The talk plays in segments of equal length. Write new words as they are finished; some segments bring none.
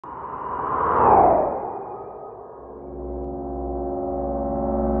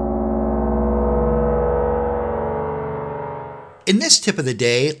In this tip of the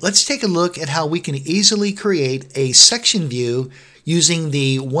day, let's take a look at how we can easily create a section view using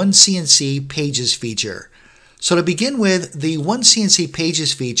the OneCNC Pages feature. So to begin with, the OneCNC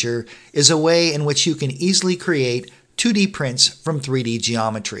Pages feature is a way in which you can easily create 2D prints from 3D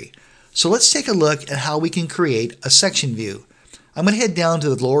geometry. So let's take a look at how we can create a section view. I'm going to head down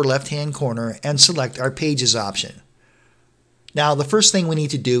to the lower left-hand corner and select our Pages option. Now the first thing we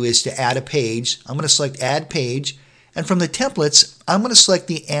need to do is to add a page. I'm going to select Add Page. And from the templates, I'm going to select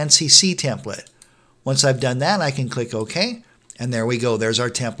the OneCNC template. Once I've done that, I can click OK, and there we go, there's our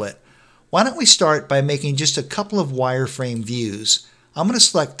template. Why don't we start by making just a couple of wireframe views. I'm going to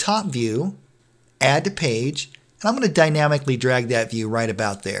select Top View, Add to Page, and I'm going to dynamically drag that view right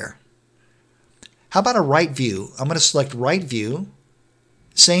about there. How about a right view? I'm going to select Right View.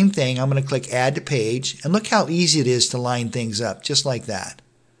 Same thing, I'm going to click Add to Page, and look how easy it is to line things up, just like that.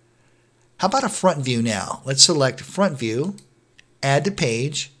 How about a front view now? Let's select Front View, Add to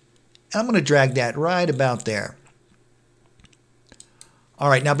Page, and I'm going to drag that right about there.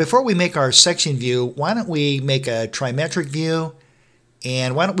 Alright, now before we make our section view, why don't we make a trimetric view,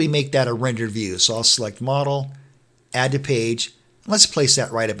 and why don't we make that a rendered view? So I'll select Model, Add to Page, and let's place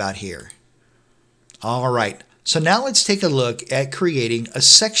that right about here. Alright, so now let's take a look at creating a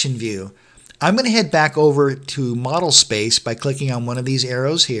section view. I'm going to head back over to Model Space by clicking on one of these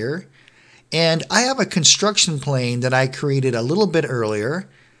arrows here. And I have a construction plane that I created a little bit earlier,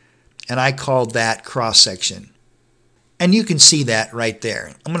 and I called that cross section. And you can see that right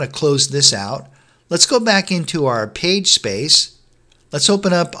there. I'm going to close this out. Let's go back into our page space. Let's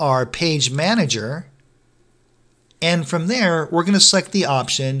open up our page manager. And from there, we're going to select the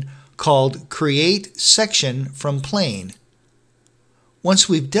option called Create Section from Plane. Once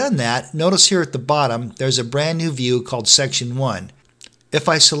we've done that, notice here at the bottom, there's a brand new view called Section 1. If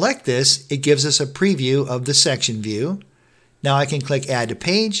I select this, it gives us a preview of the section view. Now I can click Add to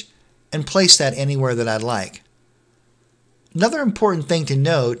Page and place that anywhere that I'd like. Another important thing to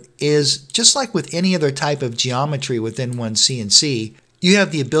note is, just like with any other type of geometry within OneCNC, you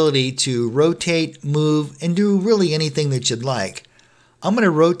have the ability to rotate, move, and do really anything that you'd like. I'm going to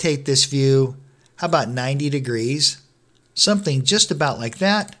rotate this view, how about 90 degrees? Something just about like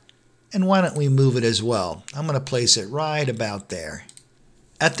that. And why don't we move it as well? I'm going to place it right about there.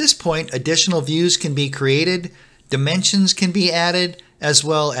 At this point, additional views can be created, dimensions can be added, as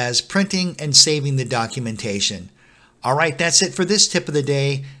well as printing and saving the documentation. Alright, that's it for this tip of the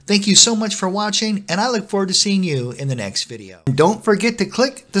day. Thank you so much for watching, and I look forward to seeing you in the next video. And don't forget to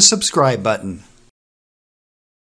click the subscribe button.